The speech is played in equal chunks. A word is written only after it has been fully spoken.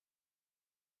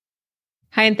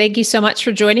Hi, and thank you so much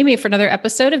for joining me for another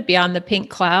episode of Beyond the Pink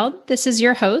Cloud. This is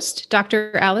your host,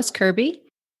 Dr. Alice Kirby.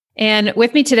 And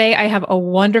with me today, I have a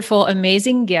wonderful,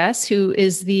 amazing guest who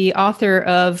is the author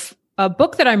of a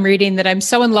book that I'm reading that I'm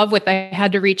so in love with. I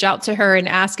had to reach out to her and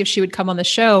ask if she would come on the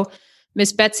show.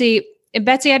 Miss Betsy. And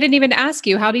Betsy, I didn't even ask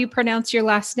you. How do you pronounce your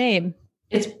last name?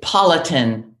 It's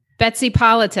Politan. Betsy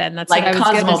Politan. That's like what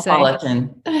I was going to say.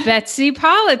 Cosmopolitan. Betsy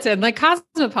Politan, like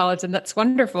Cosmopolitan. That's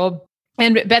wonderful.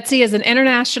 And Betsy is an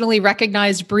internationally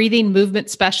recognized breathing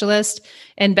movement specialist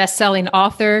and best-selling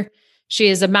author. She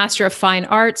is a master of fine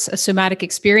arts, a somatic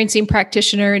experiencing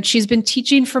practitioner, and she's been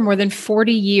teaching for more than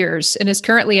 40 years and is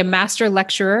currently a master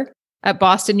lecturer at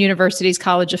Boston University's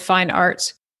College of Fine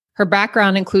Arts. Her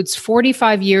background includes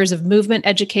 45 years of movement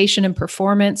education and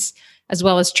performance, as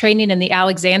well as training in the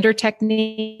Alexander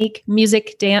technique,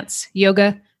 music, dance,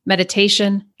 yoga,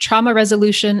 meditation, trauma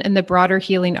resolution, and the broader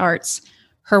healing arts.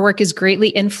 Her work is greatly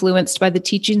influenced by the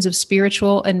teachings of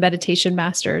spiritual and meditation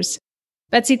masters.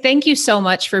 Betsy, thank you so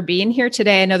much for being here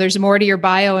today. I know there's more to your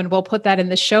bio and we'll put that in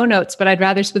the show notes, but I'd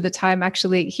rather spend the time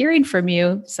actually hearing from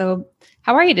you. So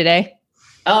how are you today?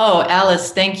 Oh,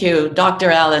 Alice, thank you.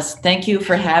 Dr. Alice, thank you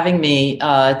for having me.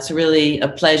 It's really a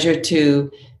pleasure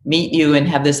to meet you and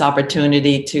have this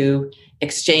opportunity to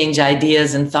exchange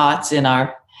ideas and thoughts in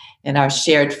our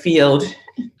shared field.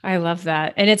 I love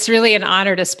that. And it's really an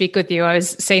honor to speak with you. I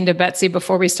was saying to Betsy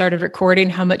before we started recording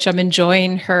how much I'm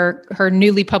enjoying her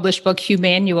newly published book,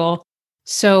 Humanual.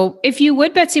 So if you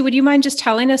would, Betsy, would you mind just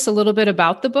telling us a little bit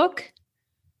about the book?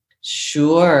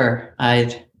 Sure.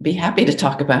 I'd be happy to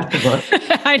talk about the book.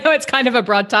 I know it's kind of a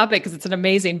broad topic because it's an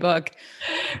amazing book.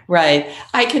 Right.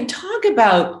 I can talk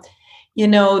about,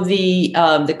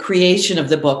 the creation of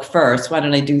the book first. Why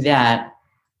don't I do that?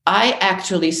 I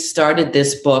actually started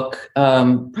this book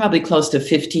probably close to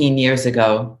 15 years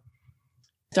ago.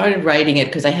 Started writing it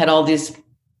because I had all these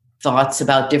thoughts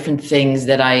about different things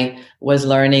that I was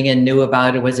learning and knew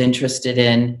about and was interested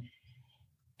in.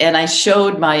 And I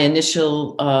showed my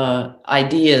initial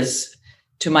ideas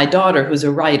to my daughter, who's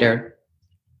a writer.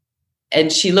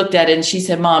 And she looked at it and she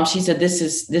said, Mom,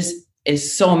 this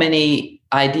is so many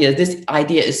ideas. This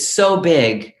idea is so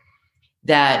big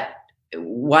that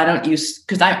why don't you,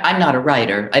 because I'm not a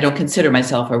writer. I don't consider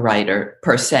myself a writer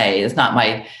per se. It's not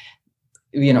my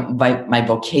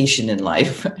vocation in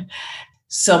life.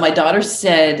 So my daughter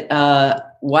said,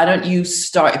 why don't you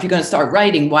start, if you're going to start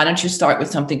writing, why don't you start with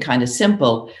something kind of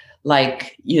simple,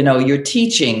 like, you're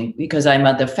teaching, because I'm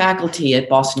at the faculty at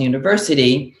Boston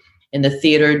University in the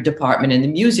theater department and the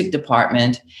music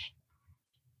department.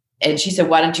 And she said,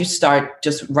 why don't you start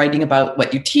just writing about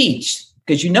what you teach?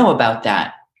 Because you know about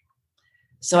that.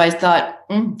 So I thought,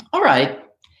 all right.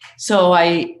 So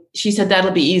she said,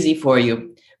 that'll be easy for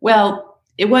you. Well,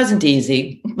 it wasn't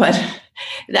easy, but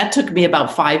that took me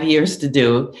about 5 years to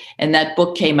do. And that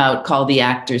book came out called The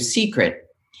Actor's Secret.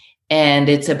 And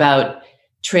it's about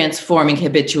transforming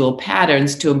habitual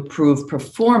patterns to improve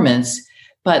performance.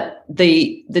 But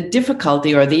the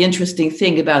difficulty or the interesting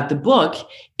thing about the book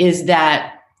is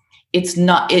that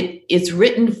it's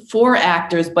written for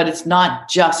actors, but it's not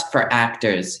just for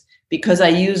actors. Because I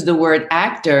use the word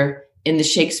actor in the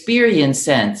Shakespearean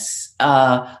sense,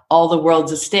 all the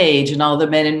world's a stage and all the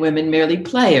men and women merely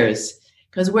players,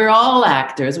 because we're all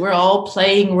actors, we're all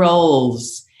playing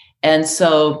roles. And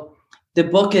so the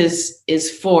book is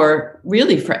for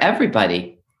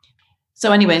everybody.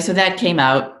 So anyway, so that came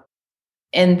out.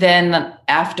 And then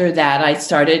after that, I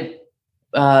started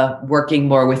working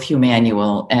more with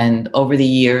Humanual, and over the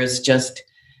years, just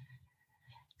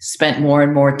spent more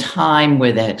and more time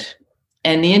with it.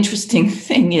 And the interesting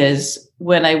thing is,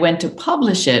 when I went to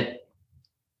publish it,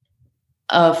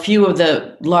 a few of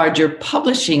the larger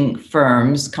publishing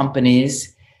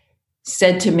companies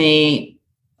said to me,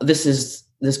 this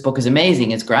book is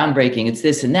amazing, it's groundbreaking, it's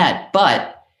this and that,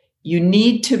 but you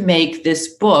need to make this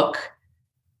book,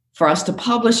 for us to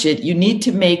publish it, you need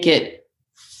to make it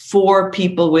for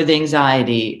people with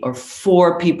anxiety or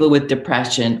for people with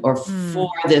depression or for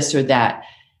this or that.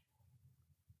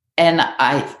 And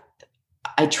I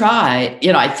tried,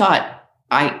 I thought,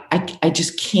 I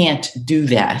just can't do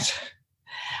that.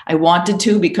 I wanted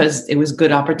to because it was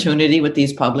good opportunity with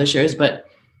these publishers, but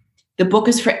the book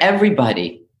is for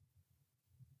everybody,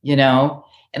 and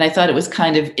I thought it was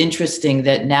kind of interesting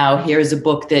that now here's a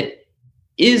book that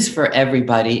is for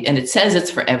everybody, and it says it's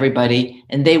for everybody,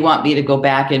 and they want me to go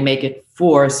back and make it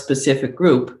for a specific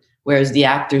group, whereas the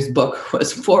actor's book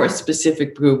was for a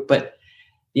specific group. But,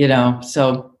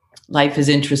 so life is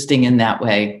interesting in that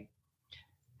way.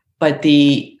 But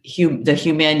the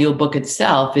Humanual book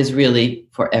itself is really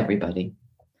for everybody.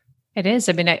 It is.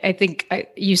 I mean, I think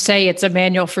you say it's a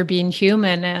manual for being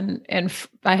human, and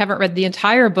I haven't read the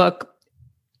entire book.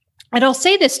 And I'll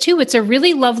say this too: it's a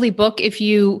really lovely book if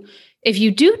you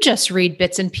do just read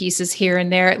bits and pieces here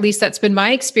and there. At least that's been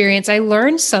my experience. I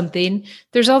learned something.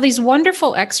 There's all these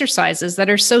wonderful exercises that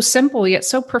are so simple yet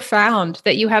so profound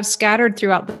that you have scattered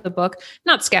throughout the book.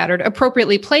 Not scattered,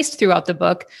 appropriately placed throughout the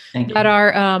book, that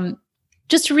are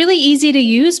just really easy to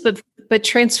use, but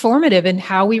transformative in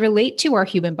how we relate to our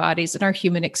human bodies and our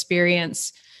human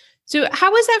experience. So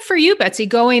how was that for you, Betsy,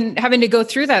 having to go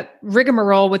through that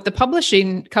rigmarole with the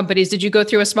publishing companies? Did you go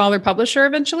through a smaller publisher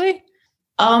eventually?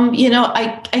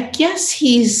 I guess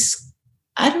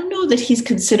I don't know that he's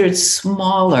considered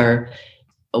smaller,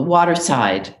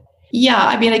 Waterside. Yeah,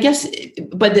 I mean, I guess,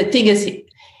 but the thing is,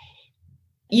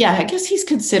 yeah, I guess he's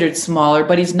considered smaller,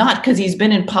 but he's not, because he's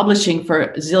been in publishing for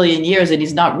a zillion years and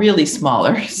he's not really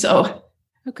smaller. So,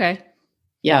 okay.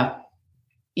 Yeah.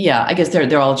 I guess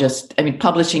they're all just, I mean,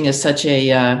 publishing is such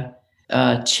a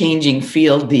changing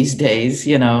field these days,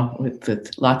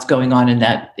 with lots going on in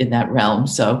that realm.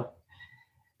 So,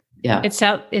 yeah. It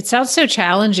sounds so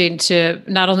challenging to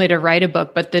not only to write a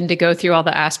book, but then to go through all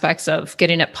the aspects of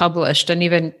getting it published, and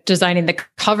even designing the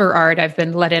cover art I've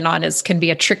been let in on can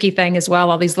be a tricky thing as well.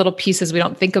 All these little pieces we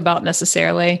don't think about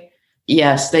necessarily.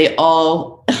 Yes, they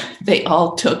all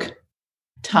took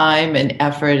time and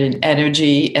effort and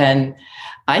energy. And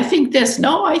I think this,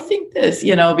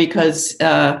 because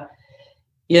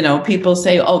people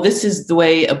say, oh, this is the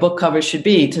way a book cover should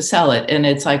be to sell it. And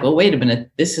it's like, well, wait a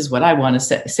minute, this is what I want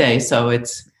to say. So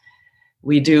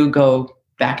we do go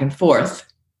back and forth.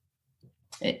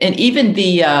 And even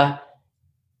the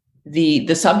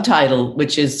subtitle,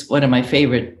 which is one of my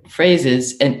favorite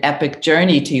phrases, an epic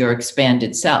journey to your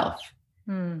expanded self.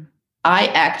 I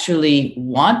actually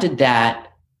wanted that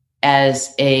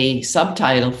as a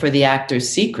subtitle for The Actor's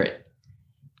Secret.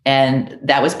 And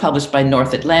that was published by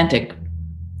North Atlantic.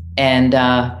 And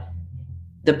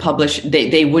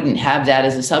they wouldn't have that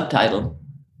as a subtitle.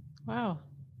 Wow.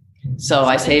 So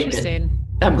I saved it.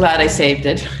 I'm glad I saved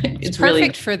it. It's perfect really,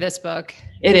 for this book.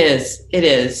 It is.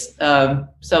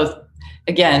 So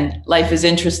again, life is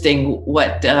interesting.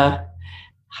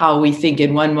 How we think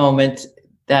in one moment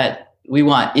that we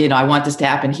want, I want this to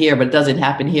happen here, but it doesn't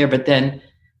happen here. But then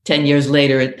 10 years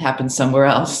later, it happens somewhere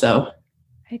else. So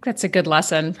I think that's a good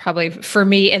lesson, probably for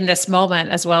me in this moment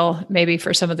as well, maybe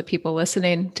for some of the people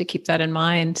listening to keep that in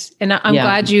mind. And I'm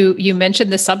glad you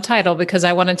mentioned the subtitle, because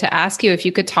I wanted to ask you if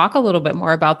you could talk a little bit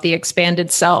more about the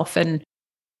expanded self and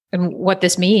what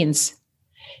this means.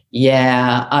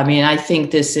 Yeah, I mean, I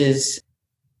think this is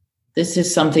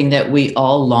something that we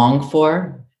all long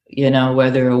for,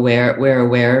 whether we're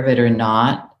aware of it or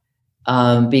not,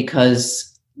 because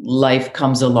life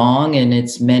comes along in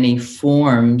its many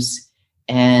forms.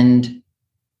 And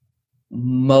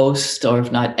most, or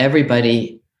if not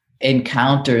everybody,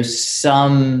 encounters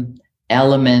some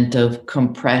element of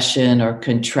compression or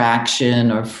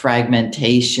contraction or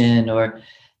fragmentation or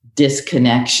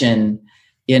disconnection,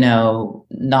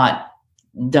 not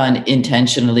done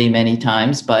intentionally many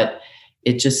times, but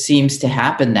it just seems to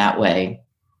happen that way.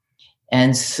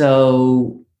 And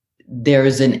so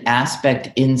there's an aspect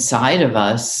inside of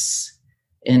us,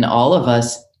 in all of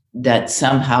us, that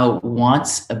somehow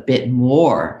wants a bit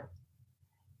more.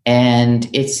 And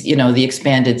it's, the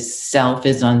expanded self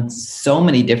is on so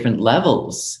many different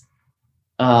levels.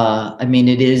 I mean,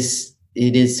 it is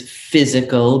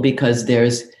physical, because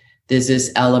there's this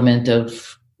element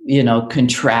of,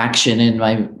 contraction in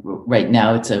right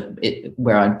now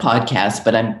we're on podcast,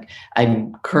 but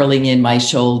I'm curling in my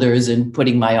shoulders and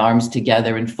putting my arms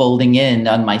together and folding in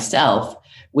on myself,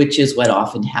 which is what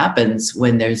often happens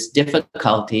when there's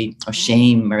difficulty or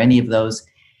shame or any of those.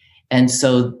 And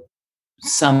so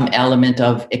some element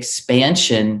of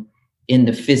expansion in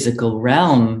the physical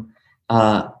realm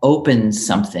opens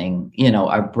something,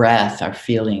 our breath, our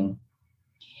feeling.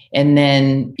 And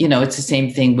then, it's the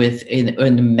same thing with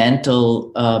in the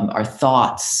mental, our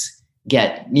thoughts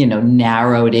get,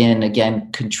 narrowed in,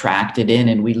 again, contracted in,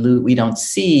 and we don't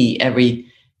see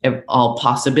all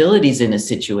possibilities in a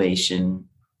situation.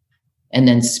 And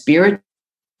then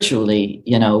spiritually,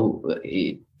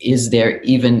 is there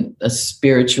even a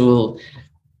spirituality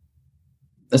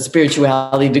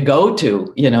to go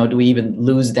to? Do we even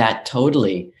lose that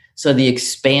totally? So the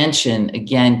expansion,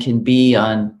 again, can be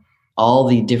on all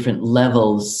the different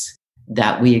levels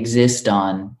that we exist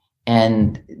on.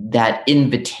 And that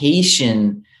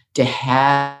invitation to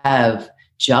have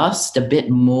just a bit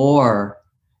more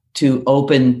to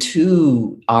open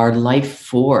to our life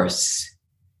force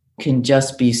can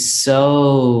just be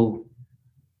so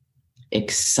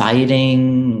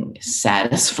exciting,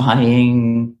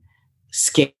 satisfying,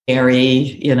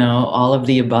 scary, all of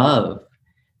the above.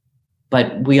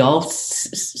 But we all,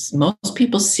 most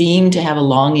people seem to have a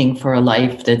longing for a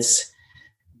life that's,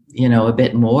 a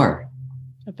bit more.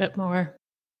 A bit more.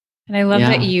 And I love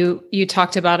that you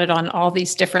talked about it on all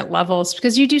these different levels,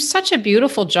 because you do such a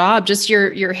beautiful job. Just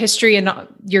your history and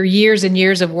your years and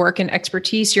years of work and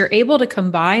expertise, you're able to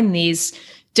combine these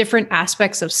different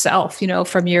aspects of self,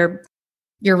 from your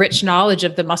rich knowledge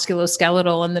of the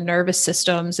musculoskeletal and the nervous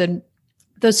systems and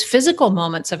those physical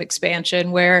moments of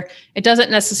expansion where it doesn't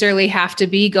necessarily have to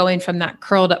be going from that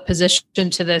curled up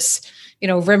position to this,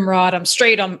 rimrod, I'm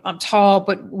straight, I'm tall,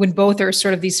 but when both are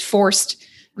sort of these forced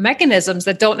mechanisms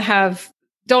that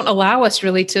don't allow us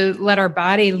really to let our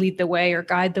body lead the way or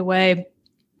guide the way.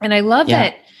 And I love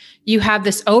that you have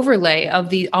this overlay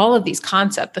of all of these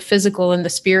concepts, the physical and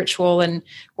the spiritual, and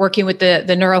working with the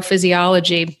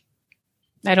neurophysiology.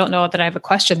 I don't know that I have a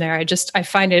question there. I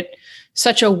find it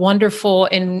such a wonderful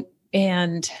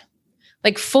and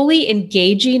like fully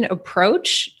engaging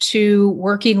approach to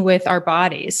working with our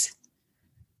bodies.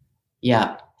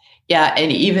 Yeah. Yeah.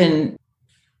 And even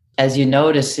as you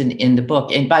notice in the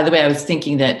book, and by the way, I was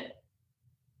thinking that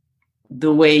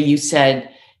the way you said,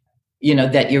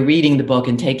 that you're reading the book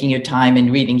and taking your time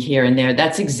and reading here and there,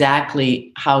 that's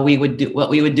exactly how we would do what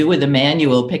we would do with a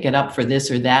manual, pick it up for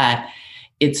this or that.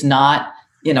 It's not,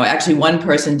 actually one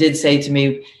person did say to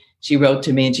me, she wrote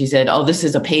to me and she said, "Oh, this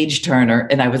is a page turner."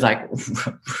 And I was like,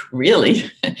 really?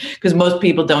 Because most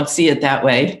people don't see it that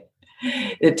way.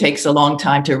 It takes a long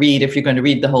time to read if you're going to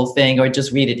read the whole thing or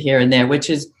just read it here and there,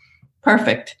 which is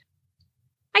perfect.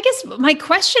 I guess my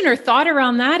question or thought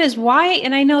around that is why,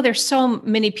 and I know there's so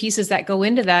many pieces that go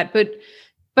into that, but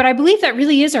I believe that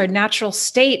really is our natural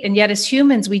state. And yet as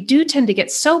humans, we do tend to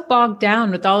get so bogged down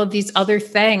with all of these other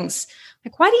things.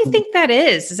 Like, why do you think that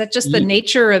is? Is that just the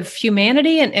nature of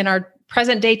humanity and in our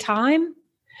present day time?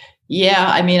 Yeah.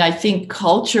 I mean, I think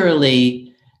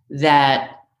culturally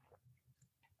that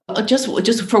just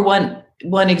for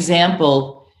one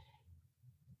example,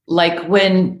 like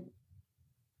when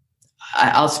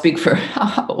I'll speak for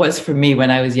how it was for me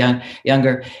when I was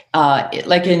younger,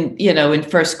 like in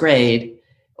first grade,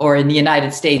 or in the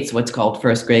United States, what's called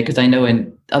first grade, because I know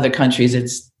in other countries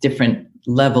it's different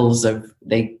levels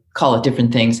they call it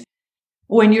different things.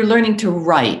 When you're learning to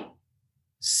write,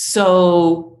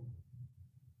 so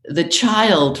the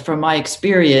child, from my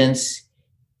experience,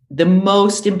 the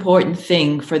most important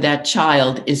thing for that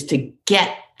child is to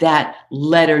get that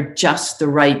letter just the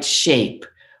right shape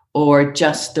or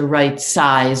just the right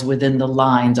size within the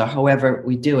lines or however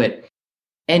we do it.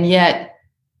 And yet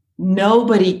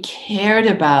nobody cared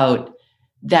about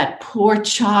that poor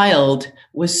child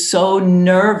was so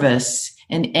nervous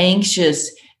and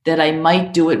anxious that I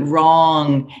might do it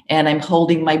wrong, and I'm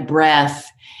holding my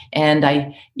breath, and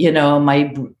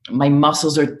my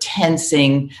muscles are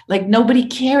tensing. Like nobody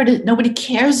cared. Nobody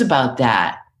cares about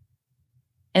that.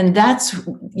 And that's,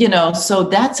 so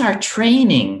that's our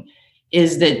training,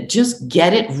 is that just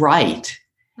get it right.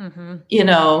 Mm-hmm.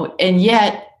 And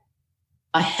yet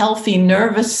a healthy,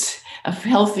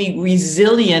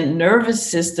 resilient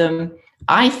nervous system,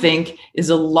 I think,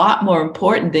 is a lot more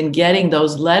important than getting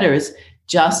those letters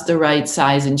just the right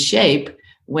size and shape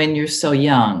when you're so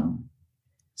young.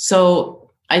 So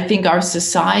I think our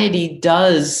society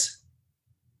does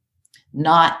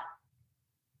not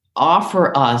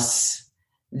offer us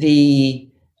the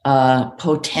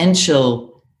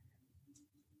potential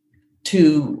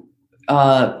to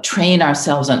train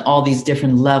ourselves on all these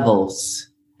different levels.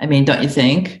 I mean, don't you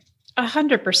think?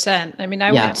 100%. I mean,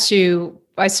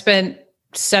 I spent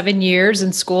 7 years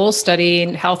in school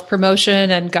studying health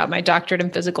promotion and got my doctorate in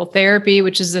physical therapy,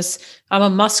 which is I'm a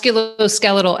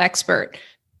musculoskeletal expert.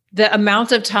 The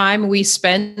amount of time we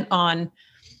spend on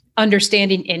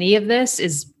understanding any of this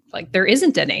is like, there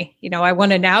isn't any. I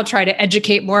want to now try to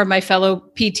educate more of my fellow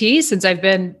PTs, since I've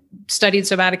been studying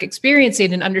somatic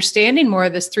experiencing and understanding more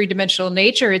of this three-dimensional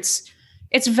nature. It's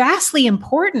vastly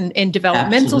important in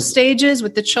developmental stages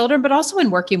with the children, but also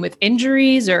in working with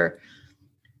injuries or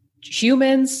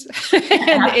humans.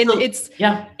 and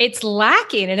it's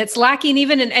lacking, and it's lacking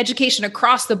even in education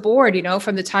across the board,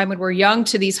 from the time when we're young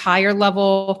to these higher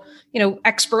level,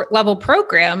 expert level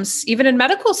programs. Even in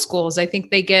medical schools, I think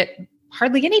they get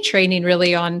hardly any training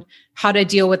really on how to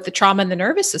deal with the trauma in the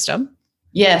nervous system.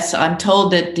 Yes, I'm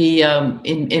told that the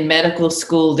in medical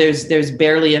school there's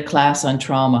barely a class on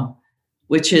trauma,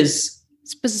 which is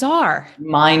it's bizarre,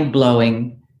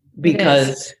 mind-blowing,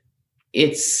 because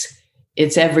it's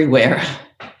everywhere,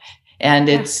 and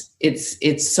it's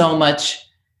so much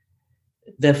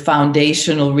the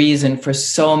foundational reason for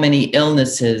so many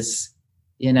illnesses,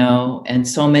 and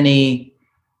so many,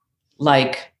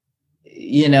 like,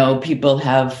 people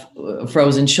have a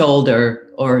frozen shoulder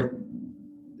or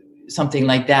something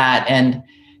like that. And,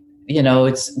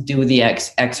 it's do the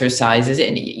exercises.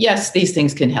 And yes, these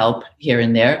things can help here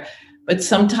and there. But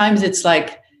sometimes it's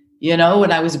like, when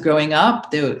I was growing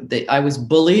up, I was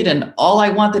bullied and all I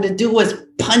wanted to do was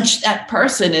punch that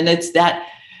person. And it's that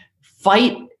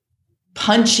fight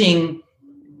punching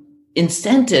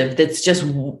incentive that's just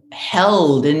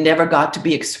held and never got to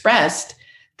be expressed.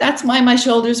 That's why my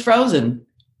shoulder's frozen.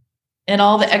 And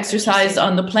all the exercise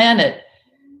on the planet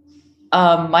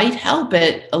might help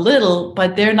it a little,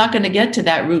 but they're not going to get to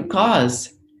that root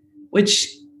cause,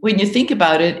 which when you think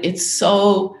about it, it's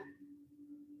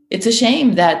a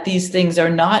shame that these things are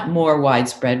not more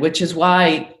widespread, which is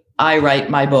why I write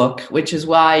my book, which is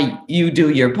why you do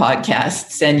your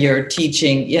podcasts and your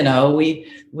teaching.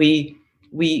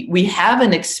 We have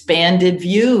an expanded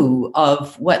view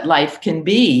of what life can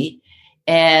be,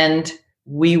 and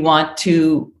we want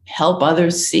to help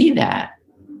others see that.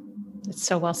 It's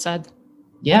so well said.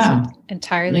 Yeah. It's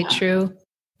entirely true.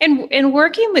 And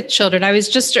working with children, I was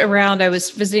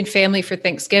visiting family for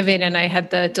Thanksgiving, and I had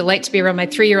the delight to be around my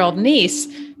 3-year-old niece,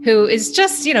 who is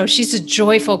just, she's a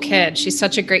joyful kid. She's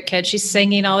such a great kid. She's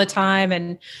singing all the time,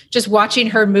 and just watching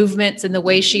her movements and the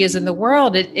way she is in the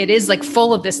world, it is like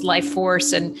full of this life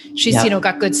force. And she's,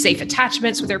 got good, safe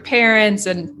attachments with her parents,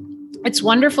 and it's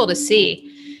wonderful to see.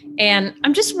 And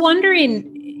I'm just wondering,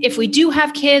 if we do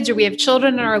have kids or we have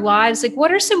children in our lives, like,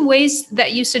 what are some ways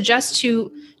that you suggest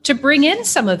to bring in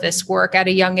some of this work at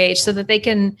a young age so that they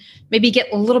can maybe get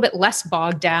a little bit less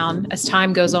bogged down as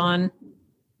time goes on?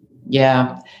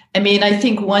 Yeah. I mean, I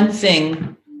think one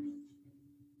thing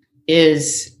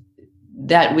is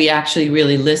that we actually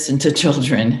really listen to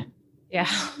children.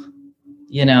 Yeah.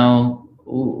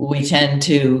 We tend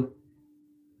to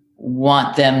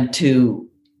want them to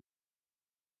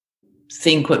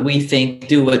think what we think,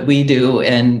 do what we do,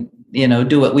 and,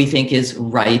 do what we think is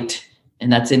right.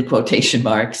 And that's in quotation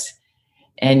marks.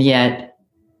 And yet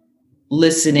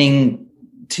listening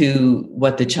to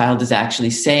what the child is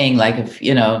actually saying, like if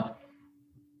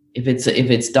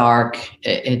it's dark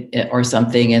or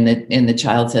something, and the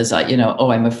child says, oh,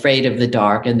 I'm afraid of the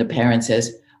dark. And the parent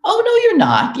says, oh, no, you're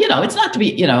not, it's not to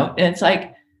be, and it's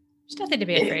like, there's nothing to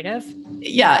be afraid of.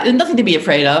 Yeah. There's nothing to be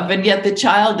afraid of. And yet the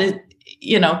child is,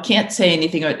 can't say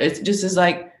anything. It just is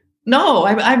like, no,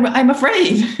 I'm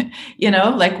afraid,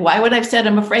 like, why would I have said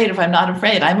I'm afraid if I'm not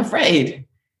afraid? I'm afraid,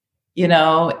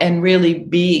 and really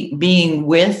being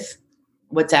with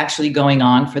what's actually going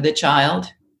on for the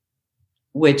child,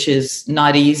 which is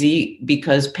not easy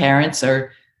because parents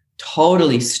are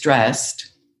totally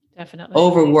stressed, definitely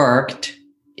overworked,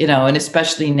 and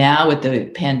especially now with the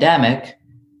pandemic,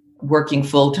 working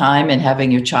full time and having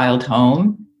your child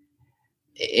home,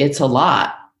 it's a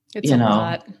lot. It's a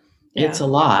lot. Yeah. It's a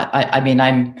lot. I mean,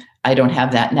 I don't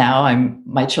have that now.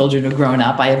 My children are grown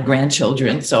up. I have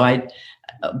grandchildren.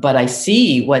 But I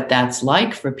see what that's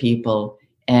like for people.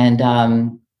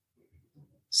 And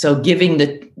so giving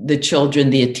the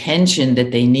children the attention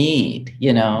that they need,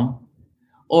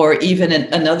 or even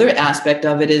another aspect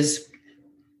of it is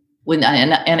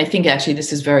and I think actually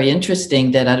this is very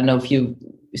interesting, that I don't know if you've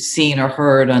seen or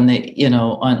heard on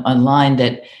online,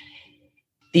 that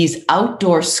these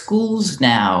outdoor schools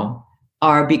now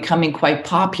are becoming quite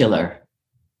popular.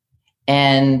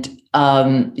 And,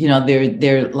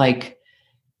 they're like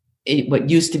what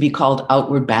used to be called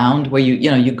Outward Bound, where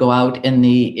you go out in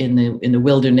the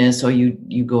wilderness, or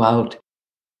you go out,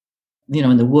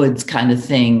 in the woods kind of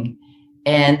thing.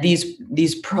 And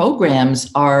these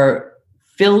programs are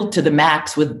filled to the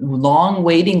max with long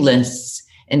waiting lists,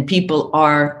 and people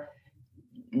are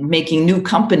making new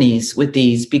companies with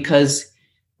these because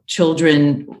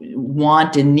children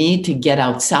want and need to get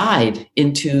outside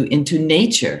into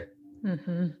nature.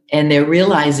 Mm-hmm. And they're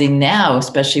realizing now,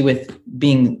 especially with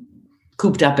being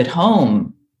cooped up at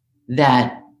home,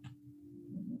 that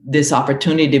this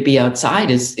opportunity to be outside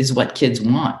is what kids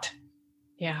want.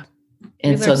 Yeah.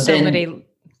 And so then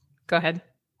go ahead.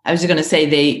 I was just going to say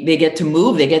they get to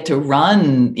move, they get to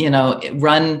run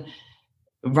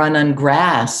on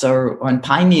grass or on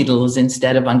pine needles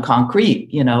instead of on concrete.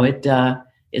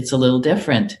 It's a little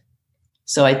different.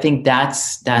 So I think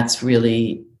that's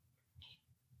really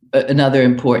another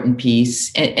important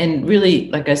piece. And really,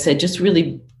 like I said, just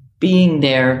really being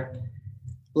there.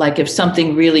 Like if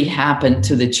something really happened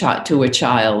to to a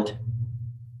child,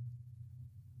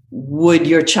 would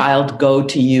your child go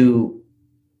to you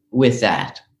with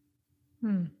that?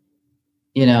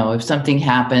 You know, if something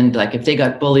happened, like if they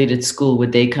got bullied at school,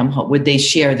 would they come home? Would they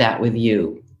share that with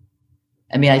you?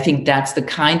 I mean, I think that's the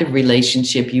kind of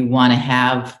relationship you want to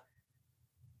have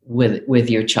with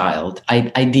your child,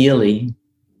 ideally.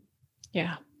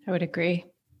 Yeah, I would agree.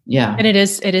 Yeah. And it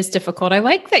is difficult. I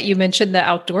like that you mentioned the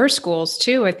outdoor schools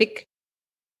too. I think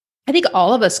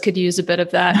all of us could use a bit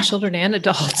of that, children and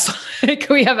adults. Like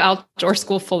we have outdoor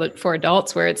school for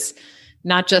adults where it's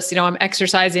not just, I'm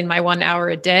exercising my 1 hour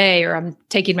a day or I'm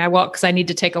taking my walk because I need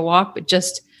to take a walk, but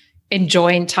just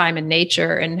enjoying time in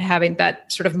nature and having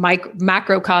that sort of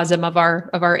macrocosm of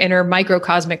our inner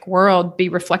microcosmic world be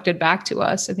reflected back to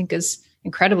us, I think is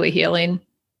incredibly healing.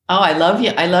 Oh, I love you.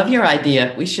 I love your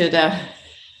idea. We should.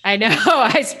 I know.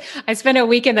 I spent a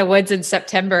week in the woods in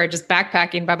September just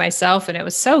backpacking by myself, and it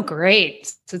was so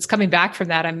great. So it's coming back from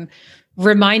that. I'm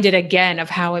reminded again of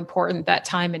how important that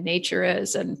time in nature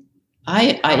is. And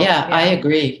I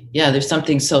agree. Yeah, there's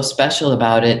something so special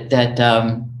about it that.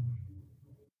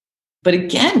 But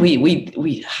again,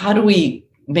 we how do we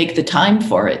make the time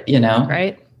for it?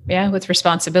 Right? Yeah, with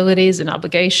responsibilities and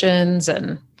obligations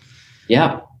and.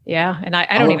 Yeah. Yeah. And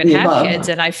I don't even have kids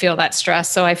and I feel that stress.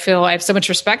 So I have so much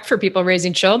respect for people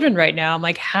raising children right now. I'm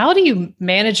like, how do you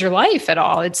manage your life at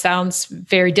all? It sounds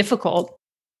very difficult.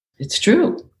 It's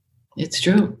true.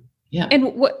 Yeah.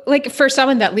 And for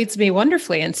someone, that leads me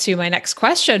wonderfully into my next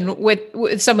question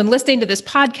with someone listening to this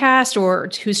podcast or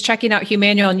who's checking out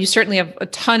Humanual, and you certainly have a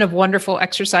ton of wonderful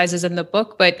exercises in the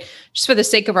book, but just for the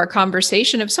sake of our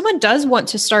conversation, if someone does want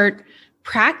to start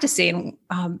practicing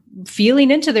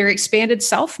feeling into their expanded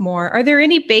self more, are there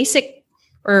any basic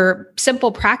or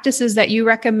simple practices that you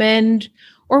recommend,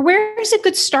 or where is a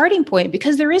good starting point?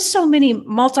 Because there is so many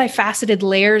multifaceted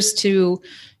layers to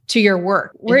your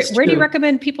work. Where do you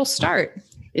recommend people start?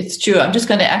 It's true. I'm just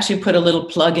going to actually put a little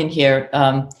plug in here.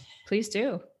 Please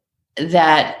do.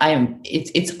 That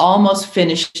it's almost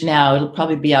finished now. It'll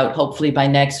probably be out hopefully by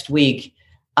next week.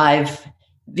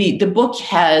 The book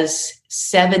has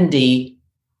 70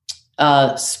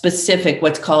 specific,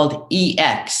 what's called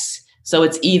EX. So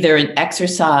it's either an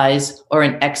exercise or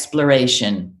an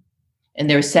exploration. And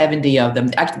there are 70 of them.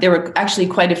 There were actually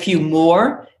quite a few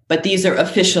more, but these are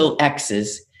official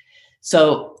X's.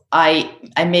 So I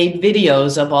made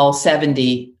videos of all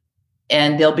 70,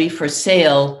 and they'll be for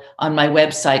sale on my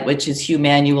website, which is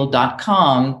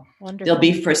humanual.com. Wonderful. They'll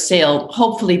be for sale.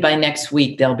 Hopefully by next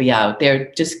week, they'll be out.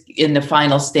 They're just in the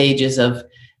final stages of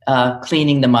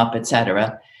cleaning them up, et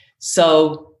cetera.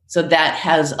 So that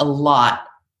has a lot.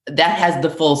 That has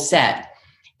the full set.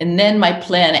 And then my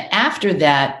plan after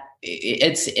that,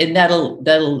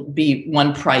 that'll be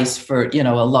one price for,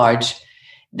 a large.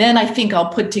 Then I think I'll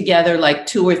put together like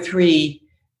 2 or 3,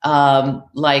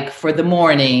 like for the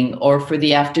morning or for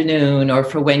the afternoon or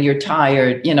for when you're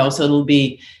tired, so it'll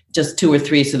be just 2 or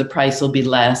 3. So the price will be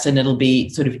less and it'll be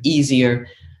sort of easier.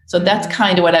 So that's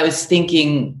kind of what I was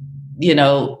thinking,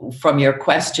 from your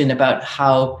question about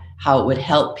how it would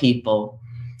help people.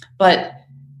 But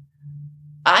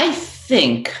I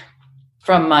think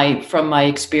from my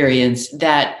experience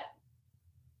that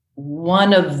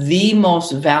one of the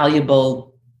most valuable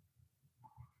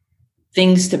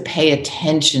things to pay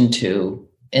attention to,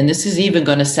 and this is even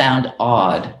going to sound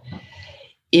odd,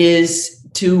 is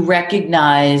to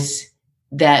recognize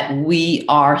that we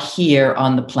are here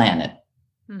on the planet.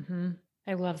 Mm-hmm.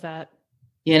 I love that.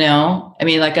 I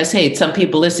mean, like I say, some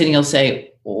people listening will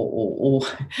say, oh,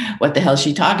 what the hell is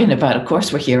she talking about? Of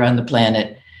course we're here on the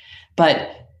planet.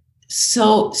 But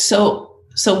so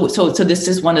this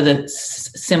is one of the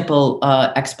simple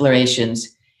explorations.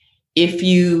 If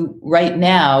you, right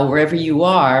now, wherever you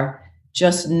are,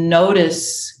 just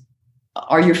notice,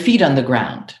 are your feet on the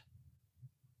ground?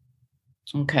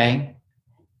 Okay.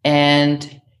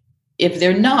 And if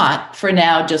they're not, for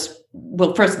now,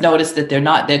 first notice that they're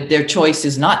not, that their choice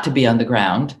is not to be on the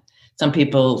ground. Some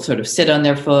people sort of sit on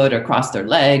their foot or cross their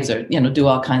legs or, do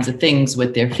all kinds of things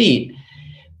with their feet,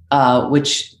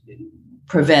 which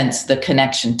prevents the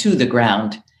connection to the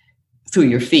ground through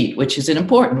your feet, which is an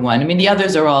important one. I mean, the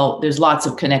others are there's lots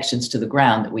of connections to the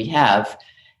ground that we have,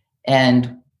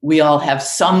 and we all have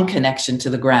some connection to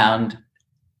the ground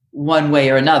one way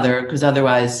or another, because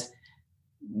otherwise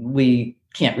we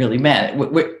can't really manage.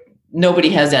 Nobody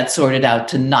has that sorted out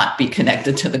to not be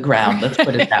connected to the ground. Let's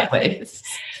put it that way.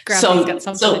 Gravity's got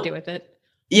something to do with it.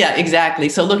 Yeah, exactly.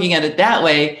 So looking at it that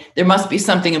way, there must be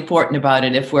something important about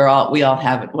it if we all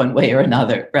have it one way or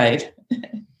another, right?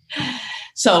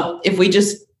 So if we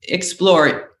just explore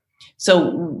it,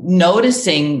 so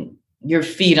noticing your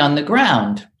feet on the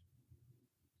ground,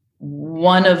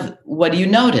 what do you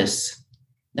notice?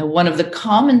 Now, one of the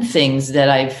common things that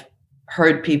I've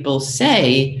heard people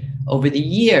say over the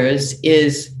years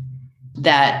is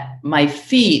that my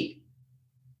feet,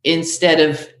 instead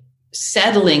of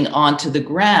settling onto the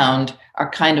ground, are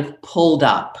kind of pulled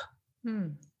up.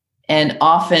 And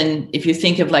often, if you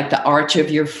think of like the arch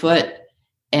of your foot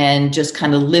and just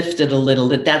kind of lifted a little,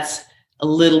 that's a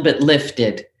little bit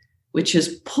lifted, which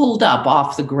is pulled up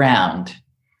off the ground.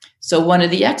 So one of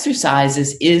the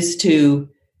exercises is to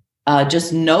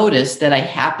just notice that I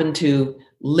happen to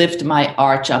lift my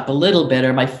arch up a little bit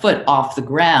or my foot off the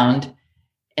ground,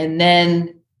 and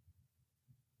then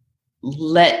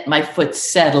let my foot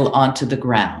settle onto the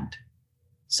ground.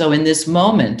 So in this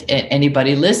moment,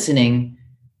 anybody listening,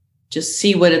 just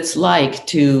see what it's like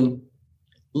to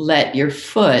let your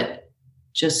foot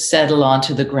just settle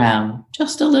onto the ground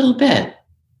just a little bit.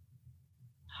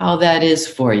 How that is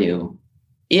for you,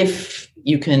 if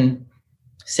you can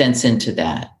sense into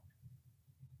that.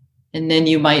 And then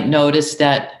you might notice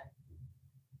that,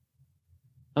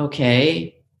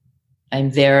 okay,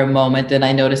 I'm there a moment and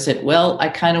I notice it. Well, I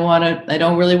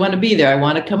don't really want to be there. I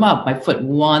want to come up. My foot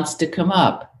wants to come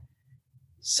up.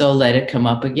 So let it come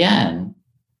up again.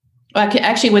 Okay,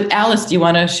 actually, with Alice,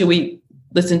 should we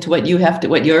listen to what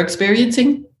you're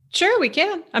experiencing? Sure, we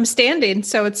can. I'm standing,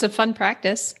 so it's a fun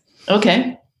practice.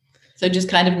 Okay. So just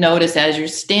kind of notice as you're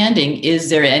standing, is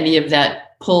there any of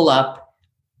that pull up?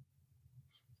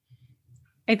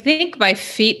 I think my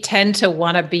feet tend to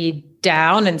want to be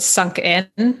down and sunk in,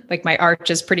 like my arch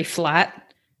is pretty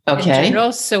flat. Okay. In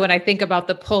general. So when I think about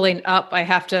the pulling up,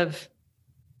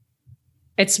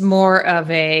 it's more of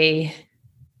a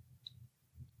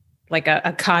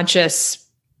conscious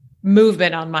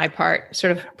movement on my part,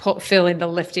 sort of feeling the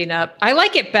lifting up. I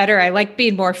like it better. I like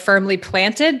being more firmly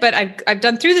planted, but I've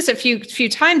done through this a few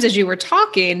times as you were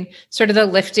talking, sort of the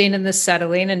lifting and the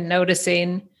settling and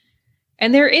noticing.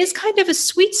 And there is kind of a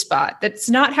sweet spot. That's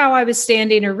not how I was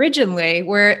standing originally,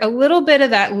 where a little bit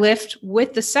of that lift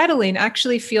with the settling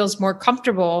actually feels more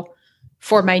comfortable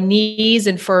for my knees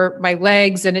and for my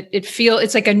legs. And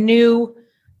it's like a new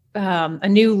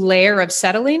layer of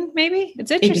settling, maybe. It's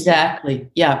interesting. Exactly.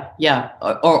 Yeah.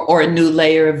 Or a new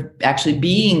layer of actually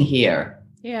being here.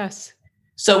 Yes.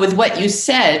 So with what you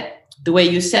said, the way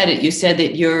you said it, you said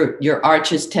that your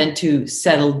arches tend to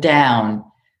settle down.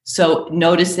 So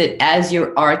notice that as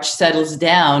your arch settles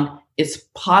down, it's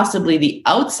possibly the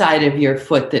outside of your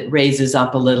foot that raises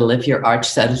up a little if your arch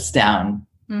settles down.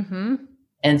 Mm-hmm.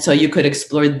 And so you could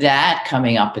explore that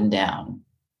coming up and down.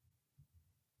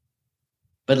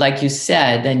 But like you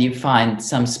said, then you find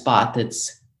some spot and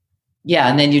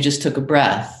then you just took a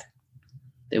breath.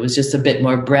 There was just a bit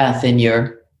more breath in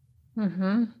your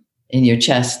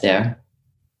chest there.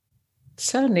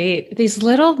 So neat. These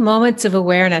little moments of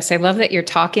awareness. I love that you're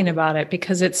talking about it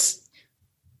because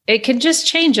it can just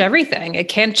change everything. It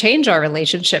can change our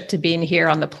relationship to being here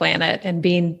on the planet and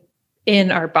being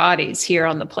in our bodies here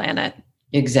on the planet.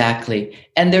 Exactly.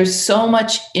 And there's so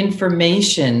much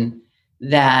information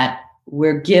that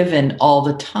we're given all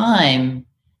the time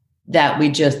that we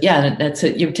just,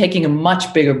 you're taking a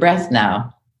much bigger breath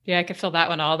now. Yeah, I can feel that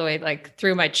one all the way like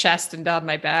through my chest and down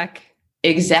my back.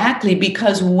 Exactly,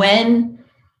 because when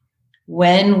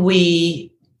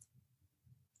we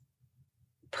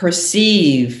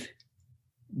perceive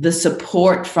the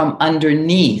support from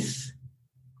underneath,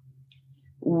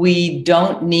 we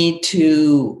don't need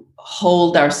to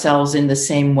hold ourselves in the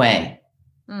same way.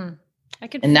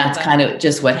 And that's kind of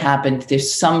just what happened.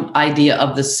 There's some idea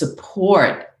of the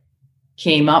support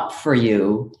came up for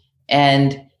you.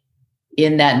 And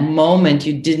in that moment,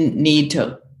 you didn't need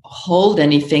to hold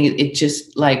anything. It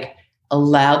just like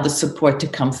allowed the support to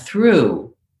come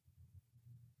through.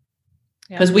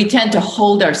 Because we tend to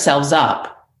hold ourselves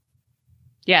up.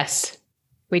 Yes,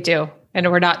 we do.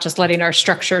 And we're not just letting our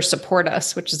structure support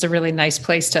us, which is a really nice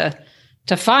place to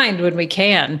find when we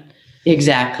can.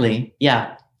 Exactly.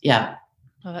 Yeah.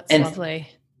 Oh, that's lovely.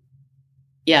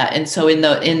 Yeah. And so in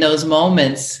those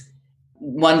moments,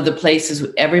 one of the places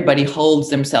everybody holds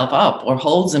themselves up or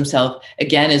holds themselves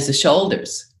again is the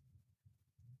shoulders.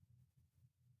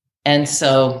 And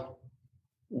so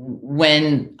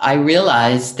when I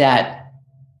realized that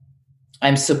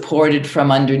I'm supported from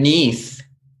underneath,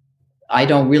 I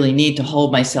don't really need to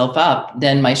hold myself up,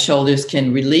 then my shoulders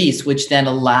can release, which then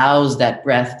allows that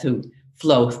breath to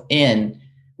flow in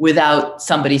without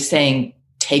somebody saying,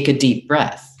 take a deep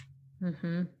breath.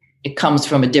 Mm-hmm. It comes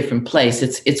from a different place.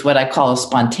 It's what I call a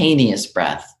spontaneous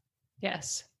breath.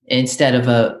 Yes. Instead of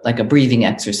a breathing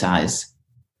exercise.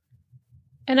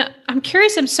 And I'm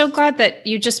curious, I'm so glad that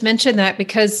you just mentioned that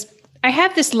because I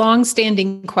have this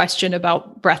long-standing question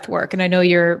about breath work. And I know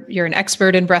you're an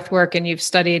expert in breath work and you've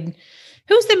studied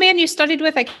Who's the man you studied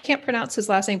with? I can't pronounce his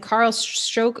last name. Carl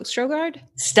Strogaard?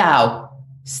 Stau.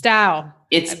 Stau.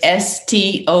 It's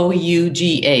Stough,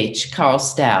 Carl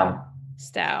Stau.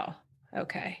 Stau.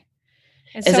 Okay.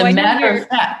 And As so a matter of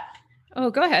fact. Oh,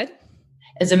 go ahead.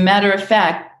 As a matter of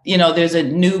fact, there's a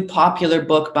new popular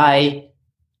book by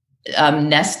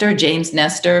James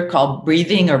Nestor, called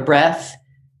Breathing or Breath.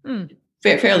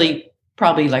 Fairly,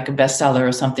 probably like a bestseller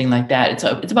or something like that.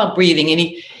 It's about breathing, and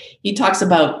he talks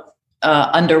about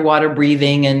underwater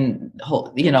breathing, and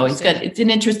it's an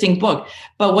interesting book.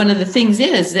 But one of the things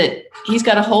is that he's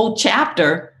got a whole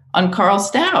chapter on Carl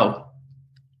Stau.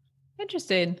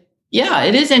 Interesting. Yeah,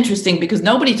 it is interesting because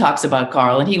nobody talks about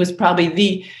Carl, and he was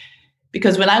probably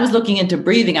because when I was looking into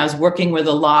breathing, I was working with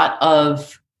a lot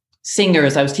of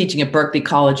singers. I was teaching at Berklee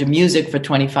College of Music for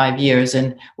 25 years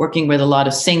and working with a lot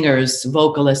of singers,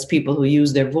 vocalists, people who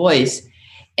use their voice.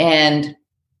 And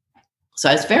so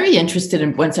I was very interested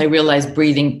in, once I realized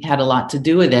breathing had a lot to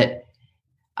do with it,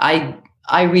 I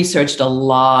researched a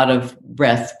lot of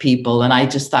breath people, and I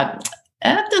just thought,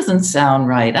 that doesn't sound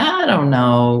right. I don't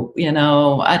know.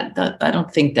 I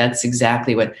don't think that's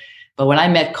exactly what. But when I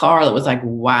met Carl, it was like,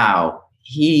 wow,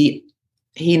 he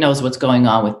knows what's going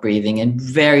on with breathing, and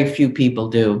very few people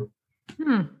do.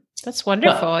 That's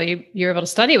wonderful. You're able to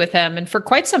study with him, and for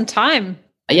quite some time.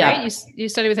 Yeah, right? You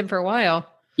studied with him for a while.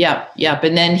 Yeah.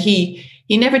 But then he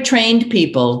never trained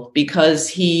people because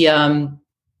he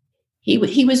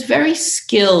was very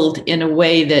skilled in a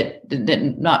way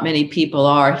that not many people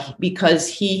are, because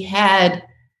he had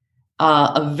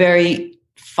a very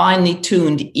finely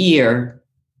tuned ear,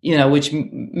 which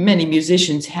many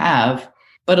musicians have.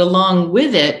 But along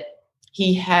with it,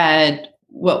 he had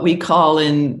what we call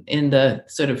in the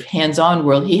sort of hands-on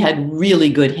world, he had really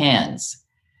good hands.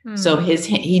 So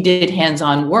he did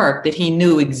hands-on work that he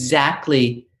knew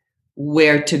exactly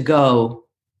where to go.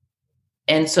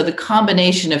 And so the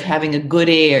combination of having a good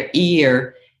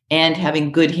ear and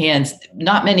having good hands,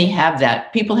 not many have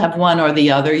that. People have one or the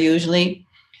other usually,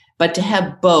 but to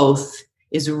have both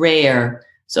is rare.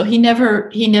 So he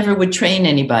never would train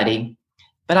anybody.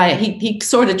 But he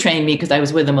sort of trained me because I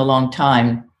was with him a long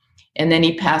time. And then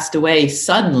he passed away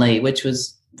suddenly, which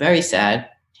was very sad.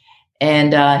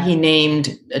 And he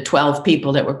named 12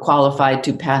 people that were qualified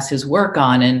to pass his work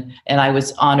on. And I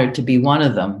was honored to be one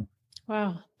of them.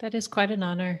 Wow, that is quite an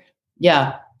honor.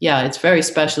 Yeah, it's very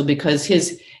special because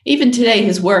even today,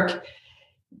 his work,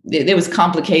 there was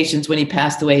complications when he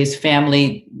passed away. His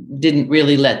family didn't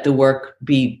really let the work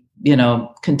be,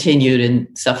 continued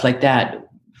and stuff like that,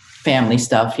 family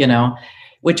stuff,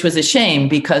 which was a shame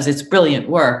because it's brilliant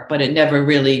work, but it never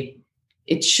really,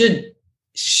 it should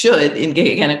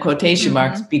in quotation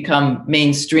marks, become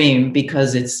mainstream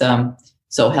because it's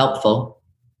so helpful.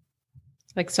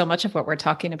 Like so much of what we're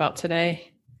talking about today.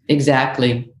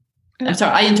 Exactly. I'm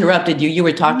sorry, I interrupted you. You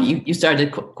were talking, you started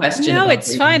a question. No,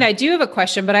 it's fine. I do have a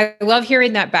question, but I love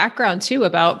hearing that background too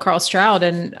about Carl Stroud,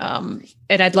 and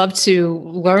I'd love to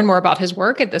learn more about his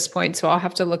work at this point. So I'll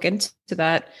have to look into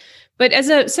that. But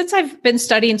since I've been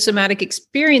studying somatic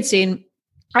experiencing,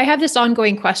 I have this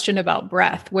ongoing question about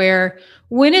breath, where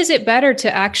when is it better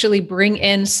to actually bring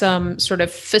in some sort of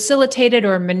facilitated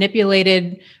or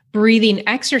manipulated breathing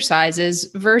exercises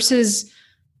versus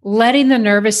letting the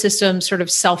nervous system sort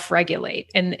of self-regulate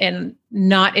and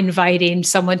not inviting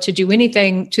someone to do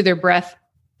anything to their breath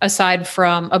aside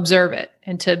from observe it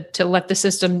and to let the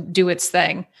system do its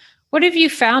thing. What have you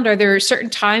found? Are there certain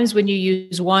times when you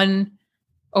use one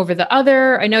over the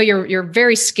other? I know you're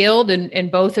very skilled in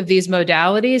both of these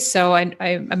modalities, so I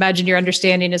imagine your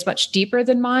understanding is much deeper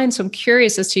than mine. So I'm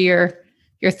curious as to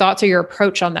your thoughts or your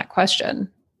approach on that question.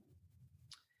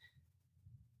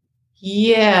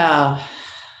 Yeah.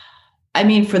 I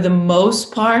mean, for the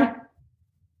most part,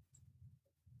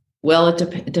 well,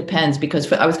 it depends,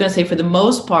 because I was going to say for the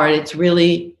most part, it's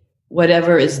really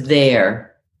whatever is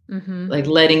there, like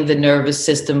letting the nervous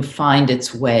system find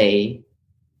its way.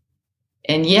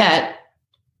 And yet,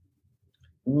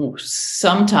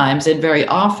 sometimes and very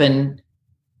often,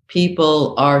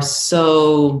 people are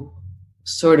so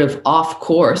sort of off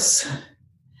course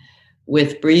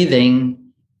with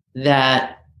breathing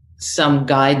that some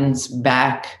guidance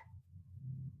back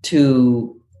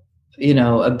to,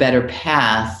 a better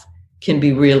path can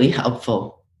be really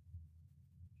helpful.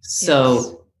 So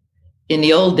yes. In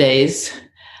the old days,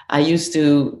 I used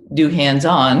to do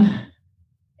hands-on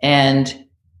and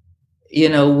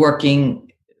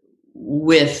working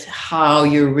with how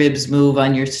your ribs move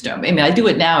on your stomach. I mean, I do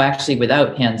it now actually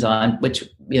without hands-on, which,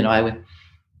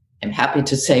 I'm happy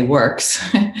to say works,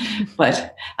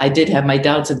 but I did have my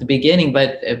doubts at the beginning,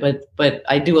 but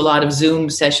I do a lot of Zoom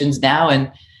sessions now,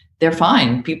 and they're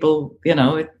fine. People,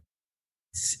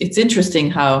 it's interesting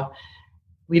how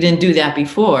we didn't do that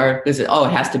before because, it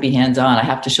has to be hands-on. I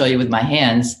have to show you with my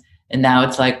hands. And now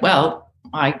it's like, well,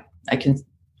 I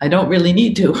don't really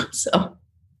need to. So,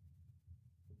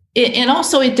 and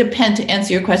also it depends, to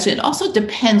answer your question, it also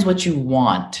depends what you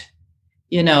want.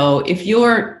 If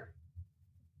you're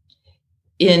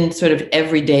in sort of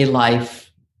everyday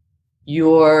life,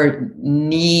 your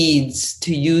needs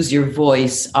to use your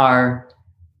voice are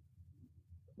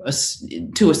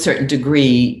to a certain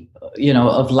degree,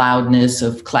 of loudness,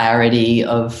 of clarity,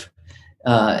 of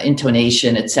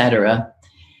intonation, etc.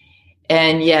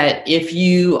 And yet, if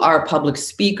you are a public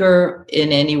speaker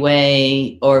in any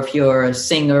way, or if you're a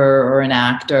singer or an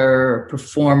actor or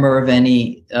performer of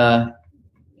any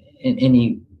in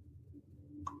any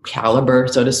caliber,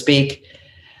 so to speak,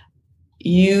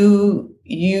 you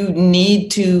need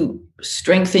to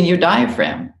strengthen your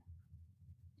diaphragm.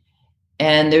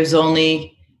 And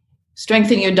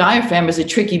strengthening your diaphragm is a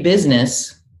tricky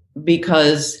business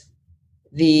because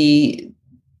you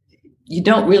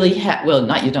don't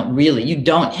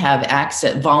have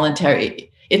access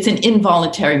voluntary. It's an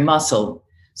involuntary muscle.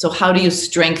 So how do you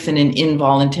strengthen an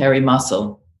involuntary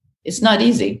muscle? It's not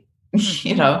easy.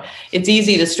 It's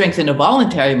easy to strengthen a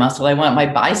voluntary muscle. I want my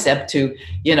bicep to,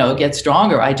 get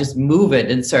stronger. I just move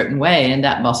it in a certain way and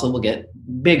that muscle will get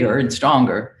bigger and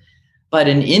stronger. But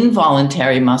an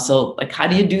involuntary muscle, like, how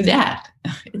do you do that?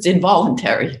 It's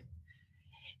involuntary.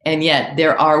 And yet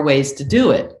there are ways to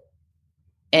do it.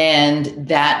 And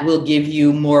that will give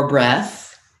you more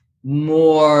breath,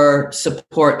 more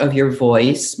support of your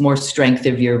voice, more strength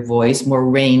of your voice, more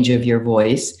range of your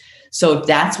voice. So if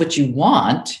that's what you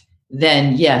want,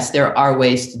 then yes, there are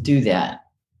ways to do that.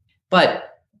 But,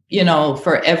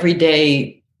 for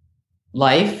everyday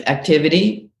life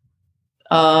activity,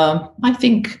 I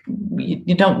think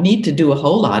you don't need to do a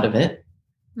whole lot of it.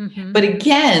 Mm-hmm. But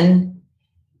again,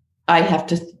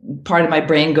 part of my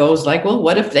brain goes like, well,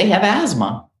 what if they have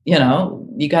asthma?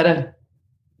 They gotta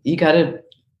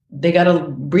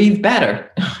breathe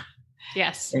better.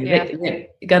 Yes. You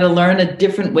gotta learn a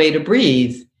different way to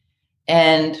breathe.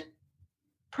 And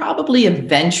probably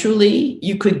eventually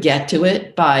you could get to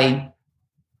it by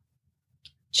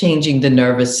changing the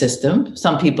nervous system.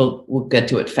 Some people will get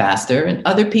to it faster and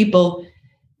other people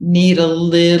need a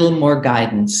little more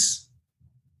guidance.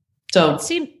 So it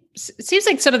seems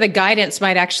like some of the guidance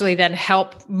might actually then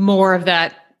help more of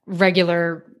that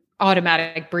regular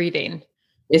automatic breathing.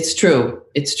 It's true.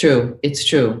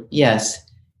 Yes.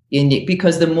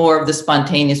 Because the more of the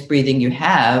spontaneous breathing you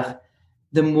have,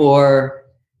 the more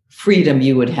freedom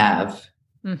you would have.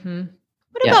 Mm-hmm.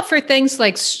 What about for things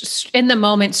like in the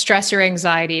moment stress or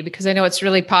anxiety? Because I know it's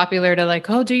really popular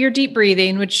to do your deep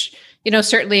breathing, which,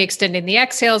 certainly extending the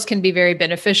exhales can be very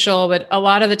beneficial. But a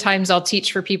lot of the times I'll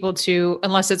teach for people to,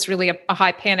 unless it's really a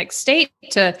high panic state,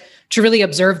 to really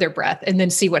observe their breath and then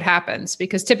see what happens.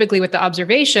 Because typically with the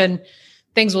observation,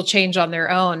 things will change on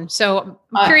their own. So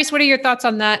I'm curious, what are your thoughts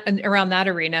on that and around that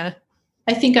arena?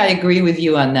 I think I agree with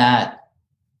you on that.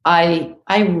 I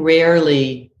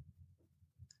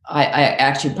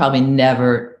actually probably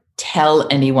never tell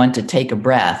anyone to take a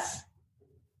breath.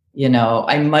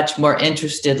 I'm much more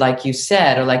interested, like you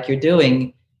said, or like you're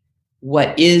doing,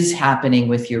 what is happening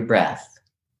with your breath.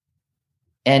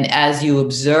 And as you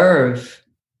observe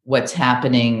what's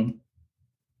happening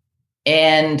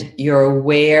and you're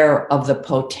aware of the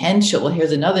potential, well,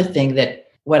 here's another thing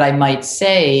that what I might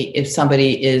say if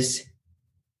somebody is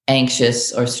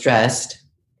anxious or stressed,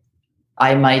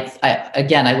 I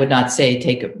would not say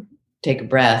take a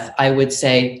breath. I would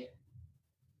say,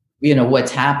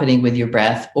 what's happening with your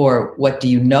breath, or what do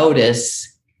you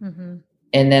notice? Mm-hmm.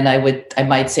 And then I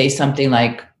might say something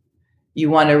like,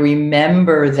 you want to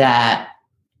remember that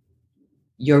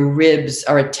your ribs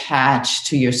are attached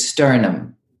to your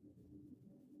sternum.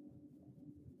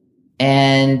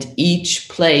 And each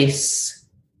place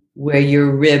where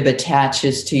your rib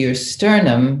attaches to your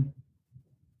sternum,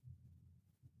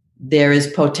 there is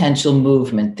potential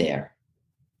movement there.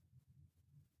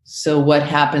 So what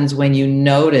happens when you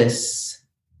notice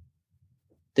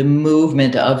the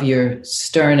movement of your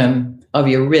sternum, of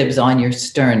your ribs on your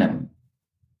sternum?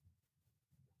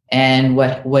 And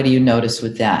what do you notice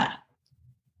with that?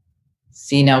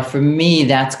 See, now for me,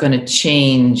 that's going to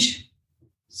change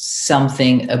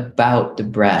something about the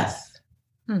breath.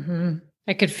 Mm-hmm.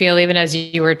 I could feel, even as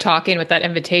you were talking with that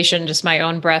invitation, just my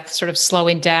own breath sort of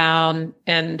slowing down.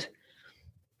 And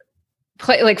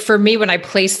for me, when I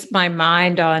place my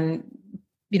mind on,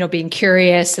 being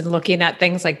curious and looking at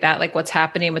things like that, like what's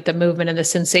happening with the movement and the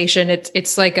sensation,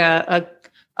 it's like a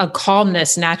a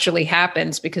calmness naturally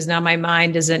happens because now my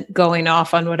mind isn't going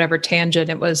off on whatever tangent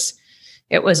it was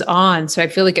on. So I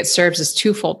feel like it serves this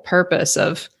twofold purpose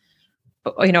of,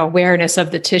 awareness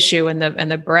of the tissue and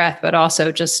the breath, but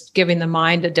also just giving the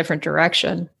mind a different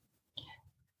direction.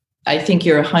 I think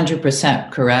you're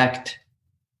 100% correct.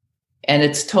 And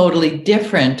it's totally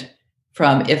different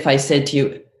from if I said to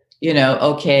you,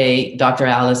 okay, Dr.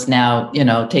 Alice, now,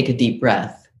 take a deep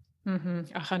breath.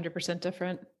 100%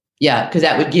 different. Yeah, because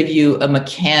that would give you a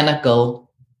mechanical,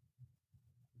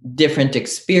 different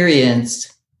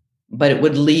experience, but it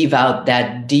would leave out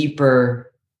that deeper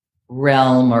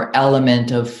realm or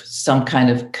element of some kind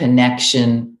of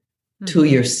connection to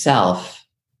yourself.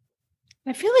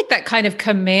 I feel like that kind of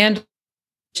command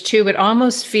too, it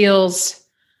almost feels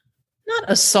not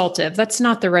assaultive. That's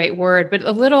not the right word, but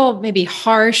a little maybe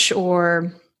harsh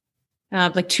or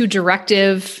like too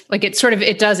directive. Like it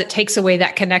takes away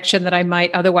that connection that I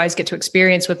might otherwise get to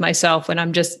experience with myself when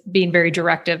I'm just being very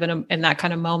directive in that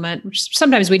kind of moment, which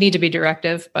sometimes we need to be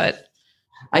directive, but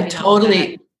I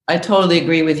totally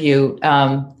agree with you.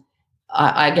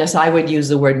 I guess I would use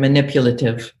the word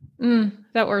manipulative.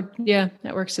 That word. Yeah,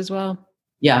 that works as well.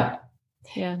 Yeah.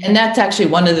 Yeah. And that's actually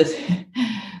one of the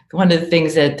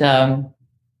things that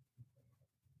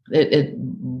it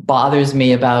bothers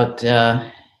me about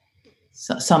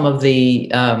some of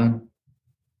the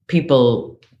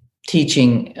people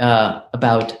teaching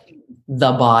about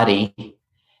the body.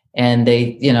 And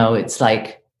they, it's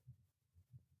like,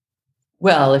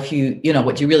 well, if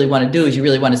what you really want to do is you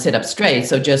really want to sit up straight.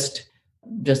 So just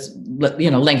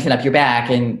lengthen up your back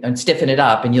and stiffen it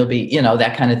up and you'll be,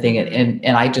 that kind of thing.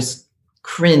 And I just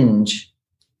cringe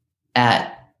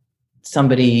at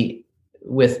somebody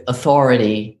with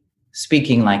authority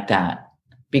speaking like that,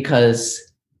 because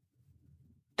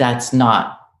that's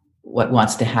not what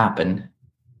wants to happen.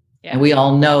 Yeah. And we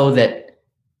all know that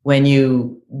when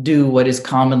you do what is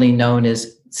commonly known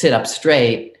as sit up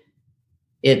straight,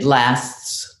 it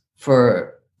lasts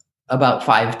for about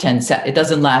 5-10 seconds. It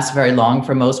doesn't last very long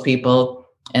for most people,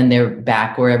 and they're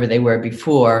back wherever they were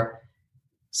before.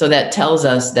 So that tells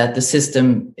us that the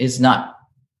system is not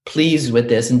pleased with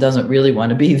this and doesn't really want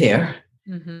to be there.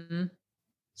 Mm-hmm.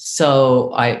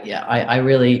 So I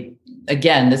really,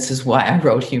 again, this is why I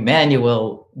wrote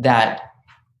Humanual, that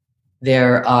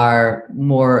there are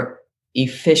more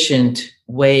efficient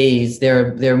ways.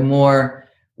 There are more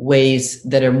ways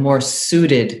that are more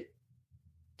suited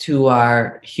to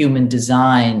our human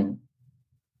design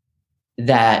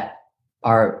that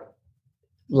are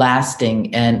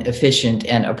lasting and efficient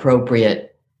and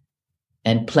appropriate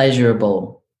and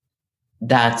pleasurable.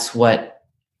 That's what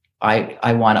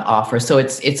I want to offer. So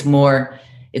it's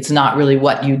not really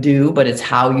what you do, but it's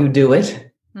how you do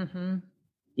it. Mm-hmm.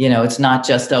 It's not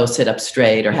just, sit up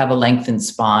straight or have a lengthened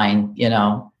spine.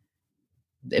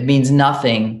 It means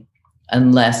nothing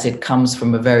unless it comes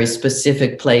from a very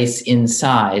specific place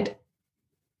inside.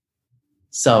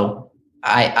 So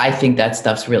I think that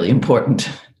stuff's really important.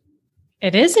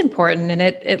 It is important. And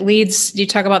it leads, you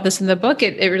talk about this in the book,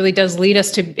 it really does lead us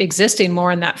to existing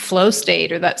more in that flow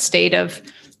state, or that state of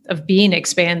being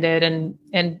expanded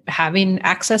and having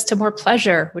access to more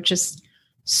pleasure, which is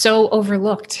so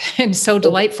overlooked and so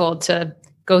delightful to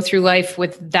go through life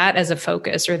with that as a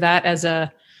focus, or that as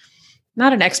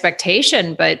not an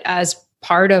expectation, but as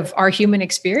part of our human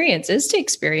experience is to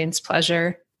experience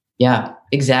pleasure. Yeah,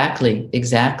 exactly.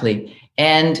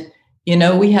 And,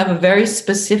 we have a very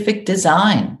specific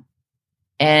design.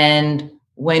 And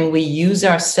when we use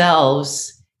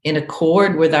ourselves in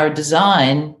accord with our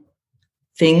design,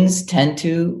 things tend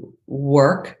to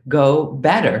go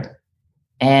better.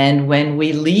 And when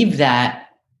we leave that,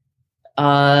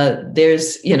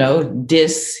 there's,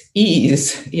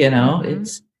 dis-ease, mm-hmm.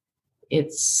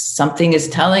 It's something is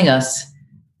telling us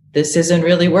this isn't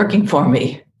really working for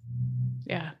me.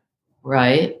 Yeah.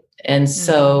 Right. And mm-hmm.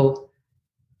 So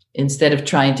instead of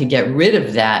trying to get rid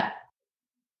of that,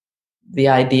 the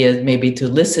idea is maybe to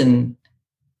listen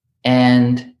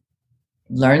and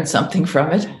learn something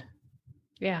from it.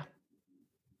 Yeah.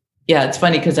 Yeah. It's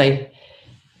funny because I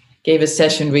gave a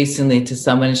session recently to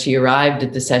someone, and she arrived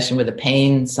at the session with a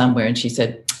pain somewhere. And she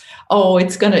said, oh,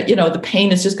 it's going to, the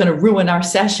pain is just going to ruin our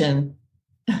session.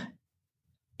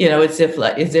 It's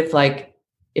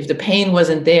if the pain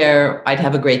wasn't there, I'd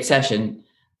have a great session,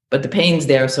 but the pain's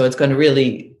there. So it's going to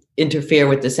really interfere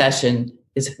with the session.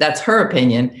 That's her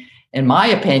opinion. And my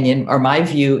opinion, or my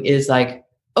view, is like,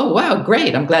 oh, wow,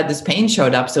 great. I'm glad this pain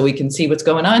showed up so we can see what's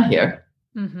going on here.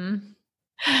 Mm-hmm.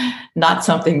 Not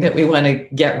something that we want to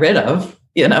get rid of,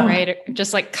 Right. Or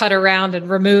just like cut around and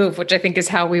remove, which I think is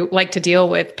how we like to deal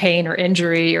with pain or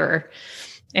injury or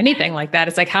anything like that.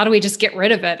 It's like, how do we just get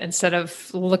rid of it instead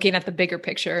of looking at the bigger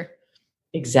picture?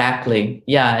 Exactly.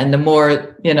 Yeah. And the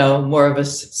more, more of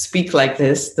us speak like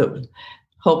this,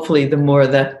 hopefully the more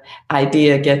the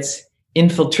idea gets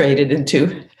infiltrated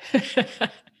into.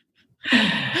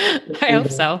 I hope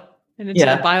so. And into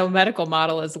the biomedical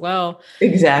model as well.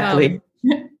 Exactly.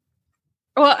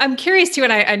 Well, I'm curious too,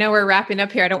 and I know we're wrapping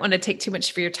up here. I don't want to take too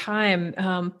much of your time,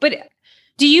 but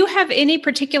do you have any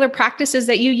particular practices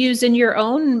that you use in your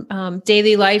own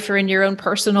daily life or in your own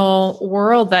personal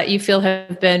world that you feel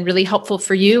have been really helpful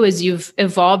for you as you've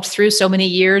evolved through so many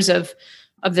years of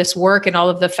this work and all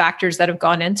of the factors that have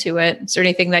gone into it? Is there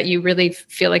anything that you really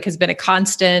feel like has been a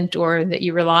constant or that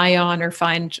you rely on or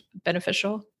find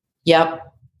beneficial? Yep.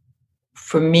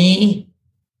 For me,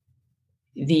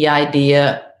 the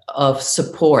idea of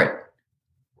support,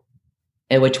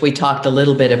 which we talked a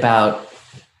little bit about,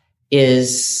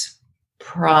 is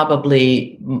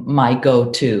probably my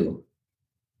go-to.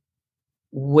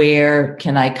 Where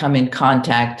can I come in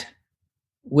contact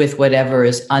with whatever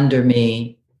is under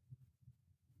me,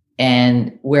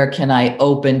 and where can I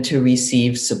open to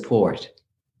receive support?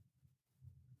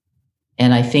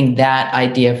 And I think that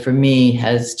idea for me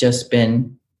has just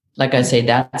been, like I say,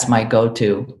 that's my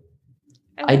go-to.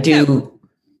 I do.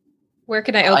 Where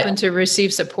can I open to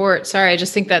receive support? Sorry, I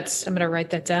just think I'm going to write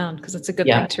that down because it's a good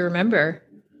thing to remember.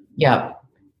 Yeah.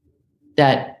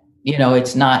 That,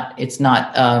 it's not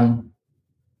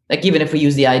like, even if we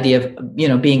use the idea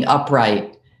of, being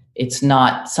upright, it's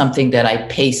not something that I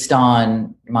paste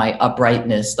on my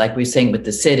uprightness, like we're saying with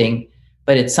the sitting,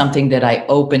 but it's something that I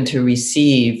open to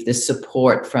receive the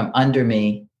support from under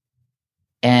me.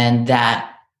 And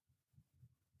that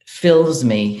fills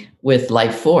me with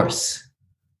life force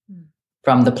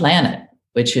from the planet,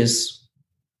 which is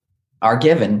our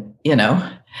given,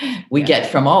 we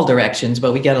get from all directions,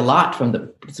 but we get a lot from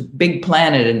it's a big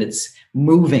planet and it's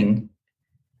moving,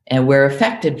 and we're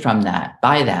affected from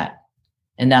by that.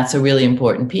 And that's a really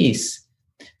important piece.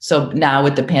 So now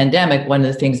with the pandemic, one of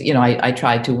the things, I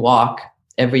try to walk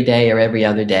every day or every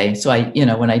other day. So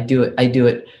when I do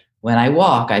it when I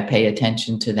walk, I pay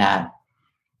attention to that.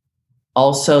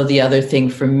 Also, the other thing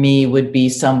for me would be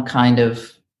some kind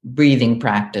of breathing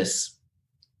practice.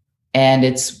 And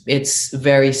it's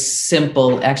very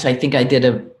simple. Actually, I think I did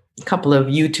a couple of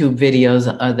YouTube videos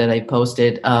that I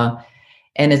posted.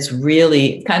 And it's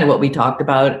really kind of what we talked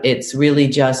about. It's really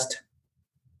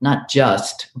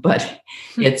but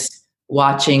it's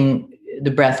watching the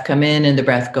breath come in and the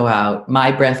breath go out.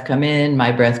 My breath come in,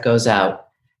 my breath goes out.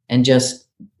 And it's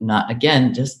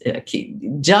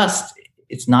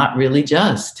not really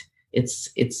just.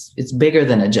 It's bigger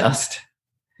than a just.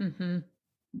 Mm-hmm.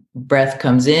 Breath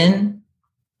comes in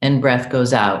and breath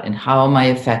goes out. And how am I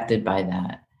affected by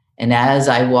that? And as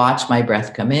I watch my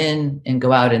breath come in and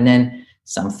go out, and then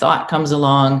some thought comes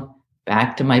along,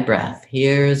 back to my breath.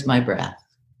 Here's my breath.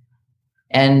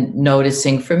 And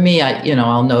noticing, for me,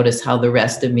 I'll notice how the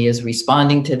rest of me is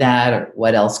responding to that or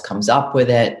what else comes up with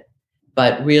it.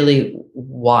 But really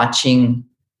watching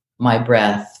my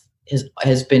breath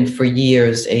has been for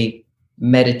years a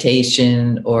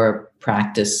meditation or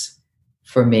practice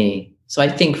for me. So I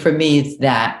think for me, it's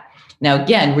that. Now,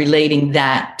 again, relating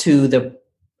that to the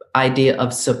idea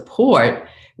of support,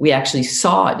 we actually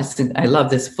saw it. I love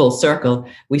this full circle.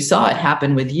 We saw it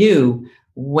happen with you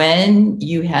when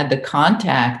you had the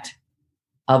contact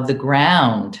of the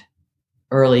ground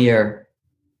earlier.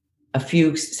 A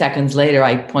few seconds later,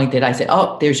 I said,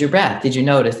 "Oh, there's your breath. Did you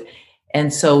notice?"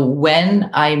 And so when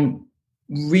I'm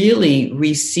really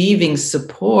receiving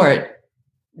support,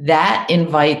 that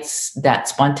invites that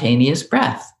spontaneous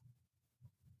breath.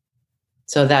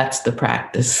 So that's the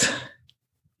practice.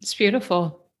 It's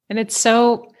beautiful. And it's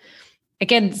so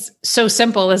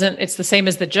simple, isn't it? It's the same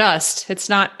as the just. It's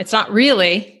not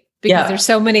really, because there's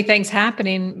so many things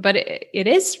happening, but it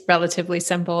is relatively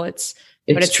simple. It's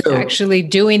true. Actually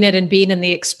doing it and being in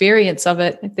the experience of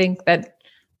it, I think that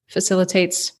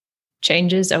facilitates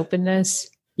changes, openness.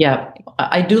 Yeah.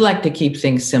 I do like to keep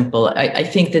things simple. I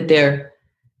think that they're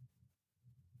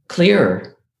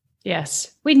clearer.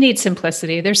 Yes. We need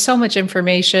simplicity. There's so much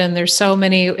information. There's so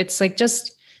many. It's like,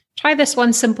 just try this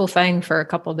one simple thing for a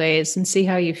couple of days and see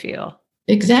how you feel.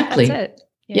 Exactly. That's it.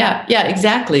 Yeah,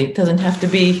 exactly. It doesn't have to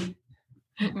be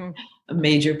a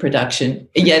major production.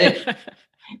 Yet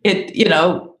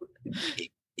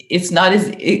it's not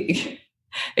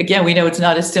again, we know it's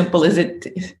not as simple as it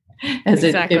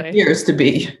appears to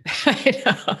be. I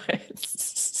know.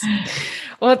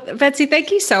 Well, Betsy, thank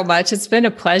you so much. It's been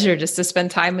a pleasure just to spend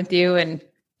time with you and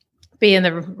be in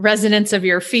the resonance of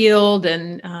your field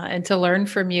and to learn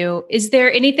from you. Is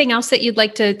there anything else that you'd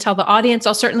like to tell the audience?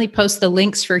 I'll certainly post the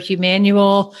links for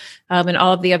Humanual and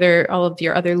all of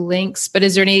your other links. But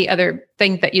is there any other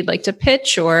thing that you'd like to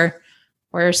pitch or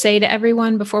say to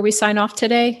everyone before we sign off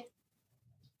today?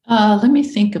 Let me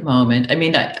think a moment. I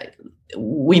mean,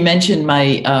 we mentioned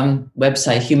my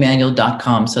website,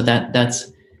 humanual.com, so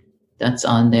that's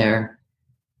on there.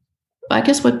 I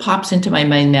guess what pops into my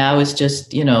mind now is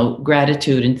just,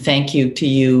 gratitude and thank you to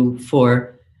you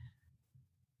for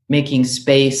making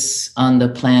space on the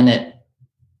planet,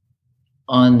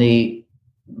 on the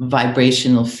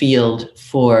vibrational field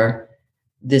for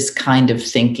this kind of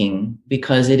thinking,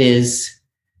 because it is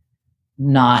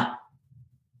not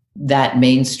that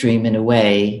mainstream in a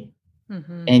way,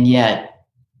 and yet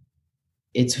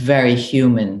it's very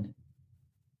human.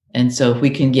 And so if we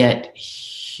can get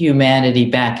humanity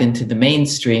back into the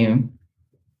mainstream,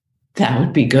 that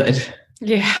would be good.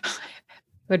 Yeah,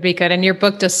 would be good. And your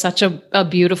book does such a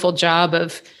beautiful job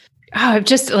of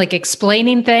just like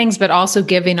explaining things, but also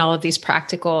giving all of these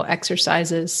practical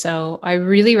exercises. So I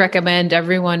really recommend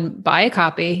everyone buy a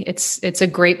copy. It's a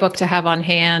great book to have on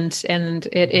hand, and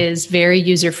it is very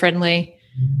user-friendly.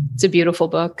 It's a beautiful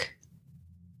book.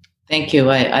 Thank you.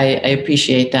 I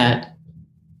appreciate that.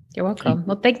 You're welcome.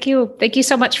 Well, thank you. Thank you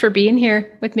so much for being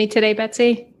here with me today,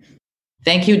 Betsy.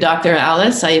 Thank you, Dr.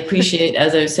 Alice. I appreciate,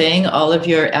 as I was saying, all of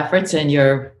your efforts and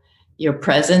your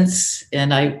presence.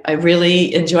 And I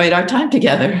really enjoyed our time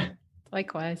together.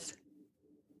 Likewise.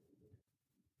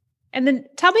 And then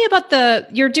tell me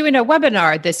about you're doing a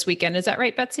webinar this weekend. Is that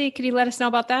right, Betsy? Could you let us know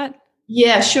about that?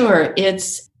 Yeah, sure.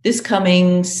 It's this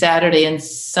coming Saturday and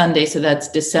Sunday. So that's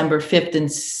December 5th and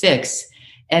 6th.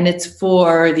 And it's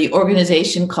for the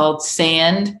organization called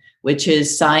SAND, which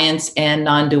is Science and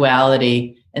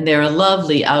Non-Duality. And they're a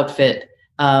lovely outfit.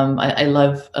 I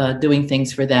love doing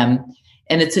things for them.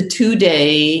 And it's a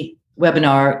 2-day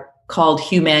webinar called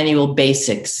Humanual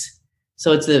Basics.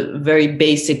 So it's the very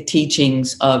basic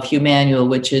teachings of Humanual,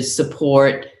 which is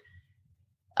support,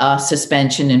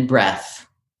 suspension, and breath.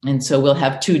 And so we'll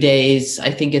have 2 days.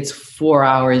 I think it's 4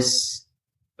 hours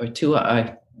or 2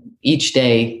 hours each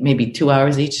day, maybe 2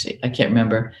 hours each. I can't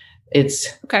remember. It's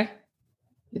okay.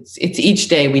 It's each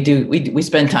day we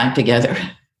spend time together.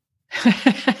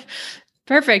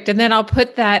 Perfect. And then I'll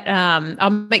put that,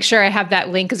 I'll make sure I have that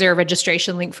link. Is there a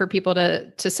registration link for people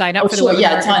to sign up for the webinar?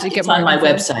 Yeah, it's on my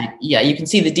website. Yeah, you can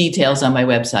see the details on my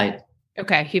website.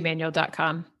 Okay,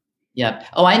 humanual.com. Yeah.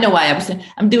 Oh, I know why.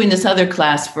 I'm doing this other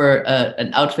class for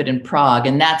an outfit in Prague,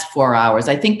 and that's 4 hours.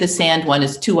 I think the SAND one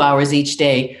is 2 hours each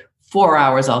day, 4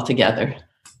 hours altogether.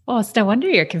 Well, it's no wonder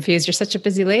you're confused. You're such a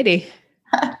busy lady.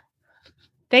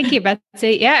 Thank you,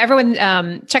 Betsy. Yeah,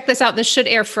 everyone, check this out. This should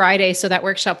air Friday, so that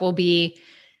workshop will be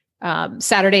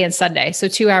Saturday and Sunday. So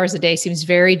 2 hours a day seems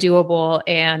very doable.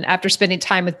 And after spending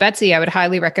time with Betsy, I would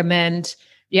highly recommend,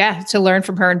 to learn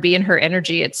from her and be in her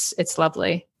energy. It's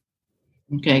lovely.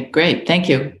 Okay, great. Thank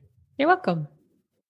you. You're welcome.